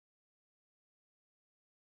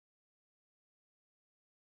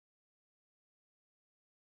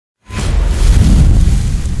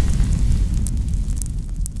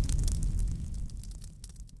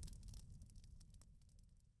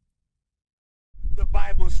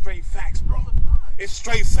straight facts, bro. It's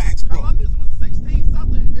straight facts, bro. Columbus was 16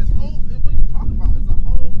 something. It's whole. What are you talking about? It's a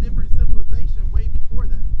whole different civilization way before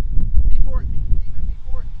that. Even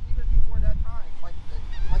before that time. Like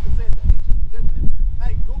I said, the ancient Egyptians.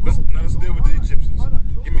 Hey, Google. Let's deal with the Egyptians. Hold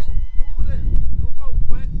on. Give me. Google this.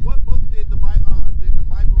 Google what book did the Bible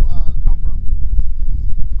come from?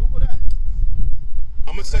 Google that.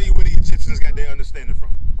 I'm gonna tell you where the Egyptians got their understanding from.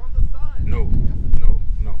 From the sun. No.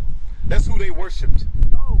 That's who they worshipped.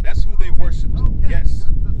 No. That's who they worshipped. No, Yes. The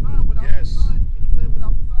sun. Without the sun, can you live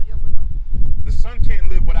without the sun? Yes or no? The sun can't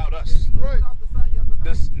live without us. Can you live without the sun?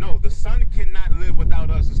 Yes or no? No, the sun cannot live without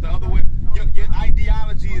us. It's the other way. Your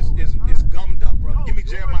ideology is gummed up, brother. Give me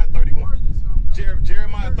Jeremiah 31.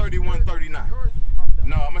 Jeremiah 31:39.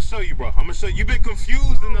 No, I'm gonna show you, bro. I'm gonna show you. You've been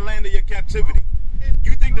confused in the land of your captivity.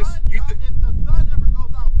 You think this? If the sun ever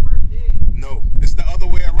goes out, we're dead. No, it's the other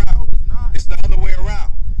way around. No, it's not. It's the other way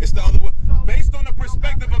around. It's the other way. Based on the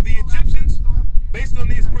perspective of the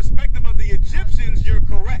Egyptians, you're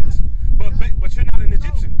correct. But you're not an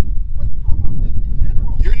Egyptian. What are you talking about? Just in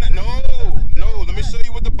general. You're not. No. Let me show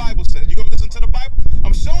you what the Bible says. You gonna listen to the Bible?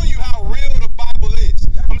 I'm showing you how real the Bible is.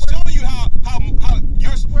 I'm showing you how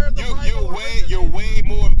you're way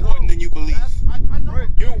more important than you believe. I know.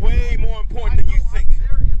 You're way more important than you think.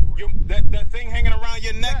 That thing hanging around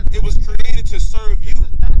your neck, it was created to serve you,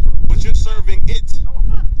 but you're serving it. No, I'm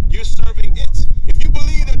not. You're serving it. If you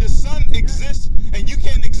believe that the sun exists and you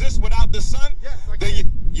can't exist without the sun,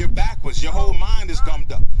 then you're backwards. Your whole mind is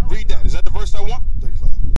gummed up. Read that. Is that the verse I want?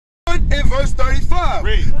 35. In verse 35.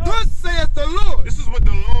 Read. Thus saith the Lord. This is what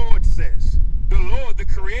the Lord says. The Lord, the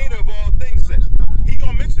creator of all things, says. He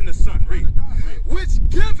gonna mention the sun. Read. Which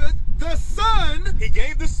giveth the sun. He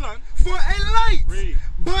gave the sun for a light. Read.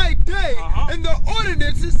 By day, Uh-huh. and the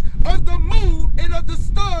ordinances of the moon and of the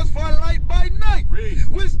stars for a light by night. Read.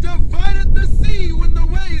 Which divideth the sea when the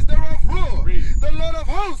waves thereof roar. Read. The Lord of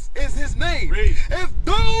hosts is his name. Read. If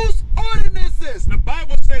those ordinances, The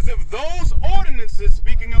Bible says if those ordinances,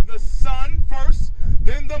 speaking of the sun first,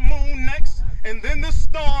 then the moon next, and then the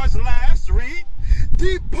stars last, read.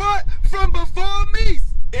 depart from before me,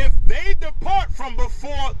 If they depart from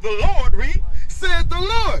before the Lord, read. saith the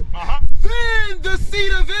Lord, Uh-huh. then the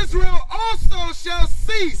seed of Israel also shall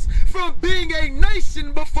cease from being a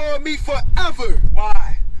nation before me forever.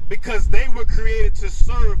 Why? Because they were created to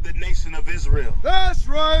serve the nation of Israel. That's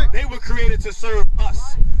right. They were created to serve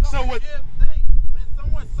us. So what? When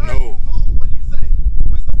someone serves No. you food, what do you say?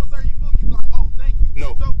 When someone serves you food, you be like, oh, thank you.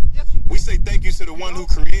 No. So, yes, you We say thank you to the one who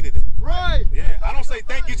created it. Right. Yeah, I don't say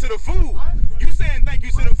thank you to the food. You saying thank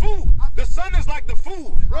you to the food. The sun is like the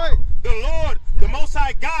food. Right. The Lord, the Most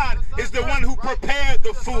High God, is the one who prepared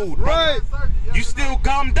the food. Right. You still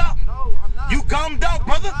gummed up. No, I'm not. You gummed up,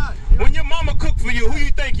 brother. When your mama cooked for you, who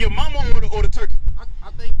you think, your mama or the turkey? I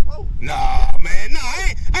think both. Nah, man. Nah,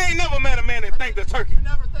 I ain't never met a man that thank the turkey. You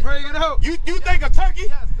never think. Bring it out. You think a turkey?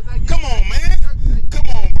 Yes, 'cause they- Come on, man. Come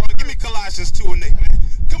on, bro. Give me Colossians 2 and 8, man.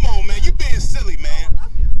 Come on, man. You being silly, man.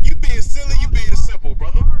 You being silly, you being simple,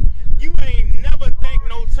 brother. You ain't never thank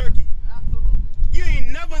no turkey. Absolutely. You ain't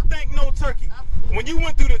never thank no turkey. When you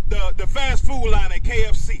went through the fast food line at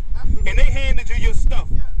KFC and they handed you your stuff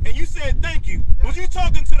and you said thank you, was you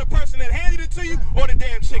talking to the person that handed it to you or the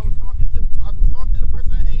damn chicken? I was talking to the person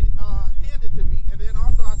that handed to me, and then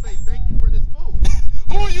also I say thank you for this food.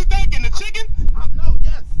 Who are you thanking? The chicken? No,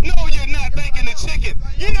 yes. No, you're not thanking the chicken.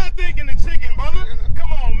 You're not thanking the chicken, brother.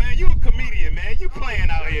 Come on, man. You a comedian, man. You playing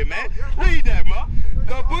out here, man. Read that, ma.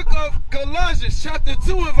 The book of Colossians, chapter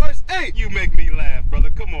 2 and verse 8. You make me laugh, brother.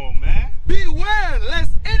 Come on, man. Beware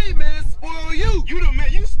lest any man spoil you. You the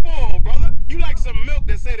man. You spoiled, brother. You like some milk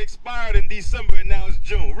that said expired in December and now it's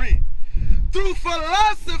June. Read. Through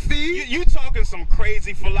philosophy. You talking some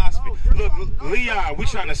crazy philosophy. Look, Leon, we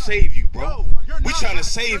trying to save you, bro. We trying to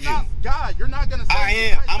save you. God, you're not gonna save I me.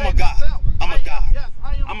 am. I'm a God. I'm a God. Yes,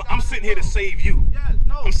 I am. I'm sitting here to save you. Yes,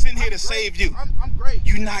 no, I'm sitting here to great. save you. I'm great.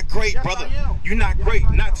 You're not great, Yes, brother. I am. You're not Yes, great. I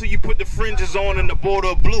am. Not till you put the fringes on and the border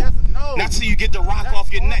of blue. Yes, no. Not till you get the rock That's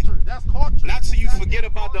off your neck. culture. That's culture. Not till you That forget is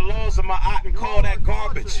about the culture. laws of my art and call that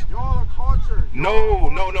garbage. Y'all are culture. No.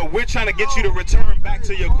 We're trying to get you to return back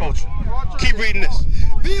to your culture. Keep reading this.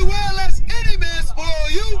 Beware lest any man spoil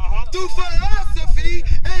you through philosophy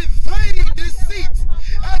and vain deceit,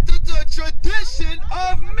 after the tradition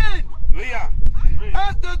of men, Leon.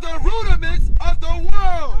 after the rudiments of the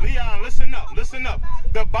world. Leon, listen up, listen up.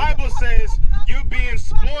 The Bible says you're being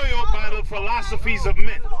spoiled by the philosophies of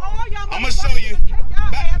men. I'm going to show you.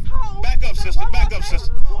 Back up, sister. Back up,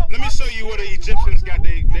 sister. Let me show you where the Egyptians got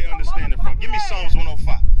their understanding from. Give me Psalms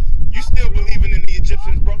 105. You still believing in the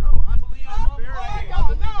Egyptians, bro? No, I believe in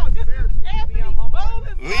spirit.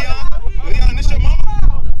 Leon,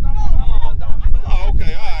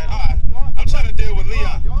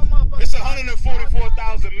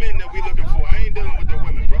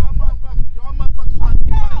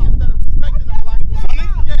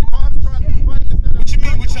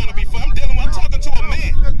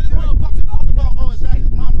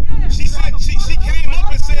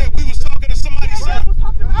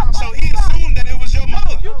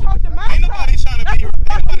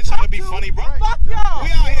 bro. Fuck y'all. We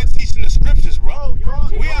out here teaching the scriptures, bro.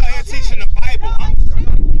 We out here teaching the Bible, huh?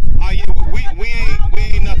 Oh yeah, we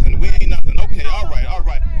ain't nothing. We ain't nothing. Okay, all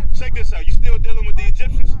right. Check this out. You still dealing with the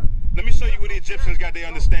Egyptians? Let me show you where the Egyptians got their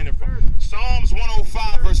understanding from. Psalms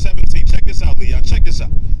 105 verse 17. Check this out, Leah. Check this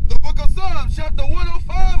out. The book of Psalms, chapter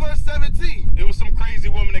 105, verse 17. It was some crazy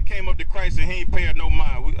woman that came up to Christ and he ain't paid her no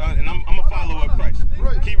mind. And I'm a follower of Christ.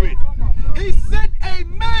 Keep reading. He sent a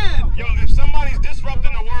man. Yo, if somebody's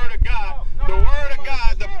disrupting the word of God,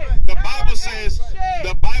 the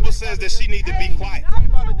Bible says that she need to be quiet.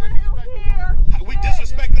 We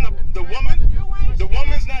disrespecting the woman. The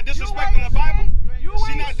woman's not disrespecting the Bible.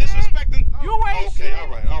 She not disrespecting. Okay, all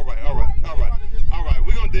right.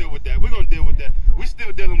 We're gonna deal with that. We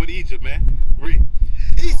still dealing with Egypt, man. Read.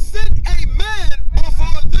 He sent a man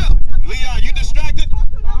before them. Leon, you distracted?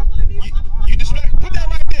 You distracted? Put that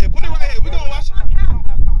right there. Put it right here. We're gonna watch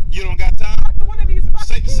it. You don't got time?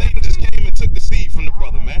 Satan just came and took the seed from the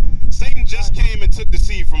brother, man. Satan just came and took the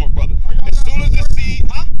seed from a brother. As soon as the seed,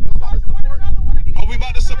 huh? Are we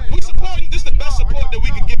about to we supporting? This is the best support that we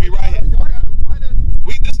can give you right here.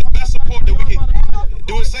 This is the best support that we can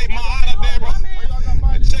do. It say my heart up there,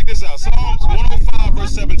 bro. Check this out. Psalms 105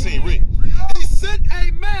 verse 17. Read. He sent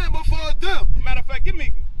a man before them. Matter of fact, give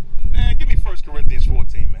me 1 Corinthians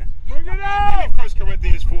 14, man. Bring it out. Give me 1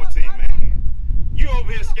 Corinthians 14, man. You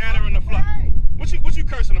over here scattering the flock. What you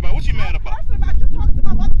cursing about? What you mad about? You talking to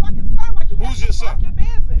my motherfucking son like you Who's your son?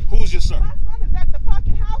 Business. Who's your son? My son is at the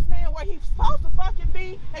fucking house now where he's supposed to fucking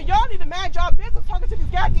be, and y'all need to mind y'all business talking to these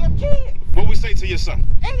goddamn kids. What we say to your son?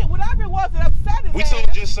 And whatever it was that upset his We ass,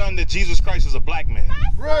 told your son that Jesus Christ is a black man.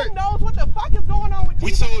 My son knows what the fuck is going on with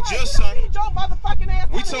We Jesus told Christ. your son. You don't need your motherfucking ass.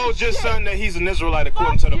 We told your son that he's an Israelite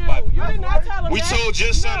according to the you. Bible. You did not tell him We that. told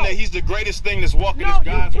your son that he's the greatest thing that's walking No, this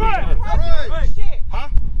God's you way. teach shit. Huh?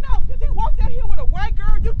 No, because he walked out here with a white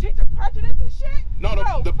girl. You teaching prejudice and shit. No, the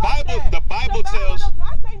fuck Bible that. the Bible tells. does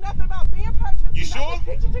not say nothing about being prejudiced. You sure?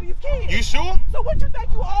 Teaching to these kids. You sure? So what you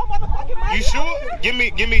think you all motherfucking mighty? You sure? Give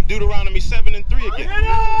me Deuteronomy 7 and 3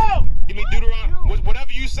 again. Give me Deuteronomy.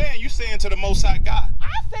 Whatever you saying to the Most High God. I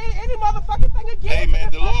say any motherfucking thing again. Hey man,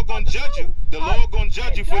 the Lord gonna judge you. The Lord gonna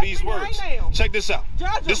judge you for these words. Check this out.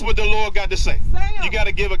 This is what the Lord got to say. You got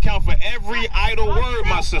to give account for every idle word,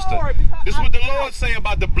 my sister. This is what the Lord say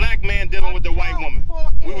about the black man dealing with the white woman.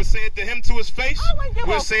 We would say it to him to his face.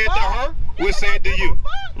 We'll say it to her. We'll say it to you.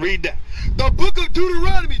 Read that. The book of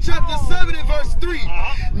Deuteronomy, chapter 7 and verse 3.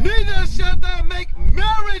 Neither shalt thou make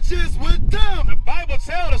marriages with them. The Bible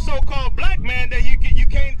tells the so-called black man that you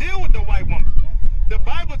can't deal with the white woman. The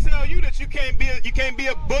Bible tells you that you can't be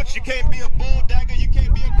a butch, you can't be a bulldagger, you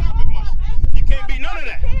can't be a carpet monster. You can't be none of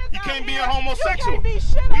that. You can't be a homosexual. We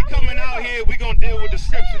coming out here, we gonna deal with the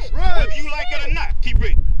scriptures. Whether you like it or not. Keep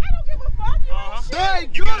reading. I don't give a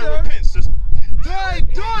fuck. You gotta repent, sister. Thy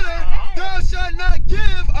daughter thou shalt not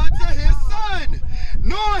give unto his son,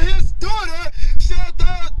 nor his daughter shalt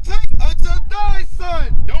thou take unto thy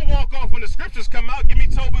son. Don't walk off when the scriptures come out. Give me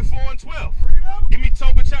Tobit 4 and 12. Give me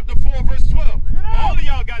Tobit chapter 4 verse 12. All of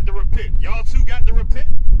y'all got to repent. Y'all too got to repent.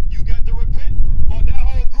 You got to repent. Or that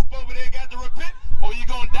whole group over there got to repent. Or you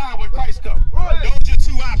gonna die when Christ comes. Those are your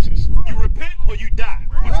two options. You repent or you die.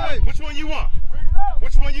 Which one you want?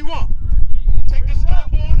 Which one you want? Take the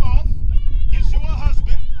stubborn off. Get you a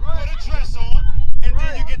husband, put a dress on, and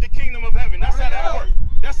then you get the kingdom of heaven. That's how that works.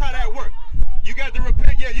 That's how that works. You got to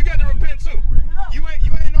repent. Yeah, you got to repent too. You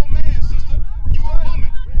ain't no man, sister. You a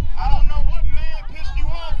woman. I don't know what man pissed you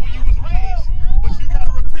off when you was raised, but you got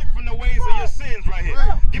to repent from the ways of your sins right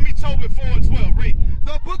here. Give me Tobit 4 and 12. Read.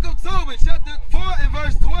 The book of Tobit, chapter 4 and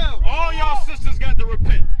verse 12. All y'all sisters got to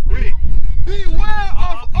repent. Read. Beware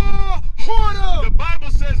of all whoredom. The Bible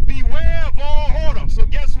says beware of all whoredom. So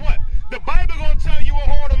guess what? The Bible gonna tell you what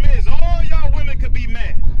whoredom is. All y'all women could be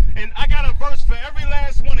mad. And I got a verse for every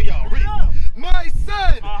last one of y'all. Read. My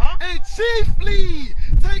son, and chiefly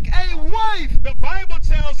take a wife. The Bible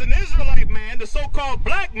tells an Israelite man, the so-called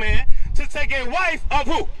black man, to take a wife of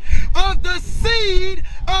who? Of the seed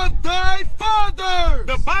of thy father.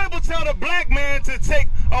 The Bible tells a black man to take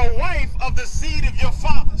a wife of the seed of your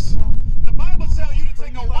fathers. The Bible tells you to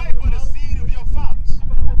take a wife of the seed of your fathers.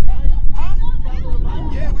 Huh?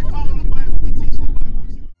 Yeah, we follow the Bible. We teach the Bible.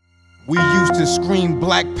 We used to scream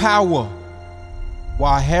black power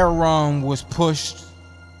while heroin was pushed.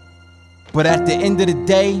 But at the end of the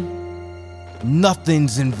day,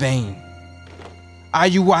 nothing's in vain.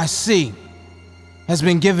 IUIC has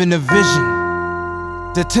been given a vision.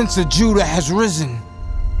 The tents of Judah has risen.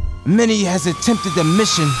 Many has attempted the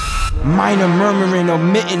mission. Minor murmuring,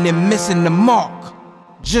 omitting, and missing the mark.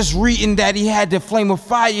 Just reading that he had the flame of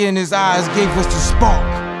fire in his eyes gave us the spark.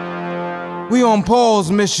 We on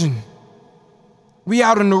Paul's mission. We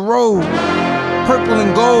out on the road, purple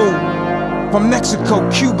and gold, from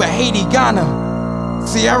Mexico, Cuba, Haiti, Ghana,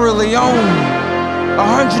 Sierra Leone.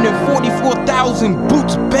 144,000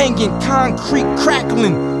 boots banging, concrete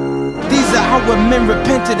crackling. These are our men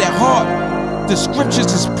repented at heart. The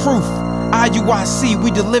scriptures is proof. IUIC,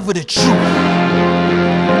 we deliver the truth.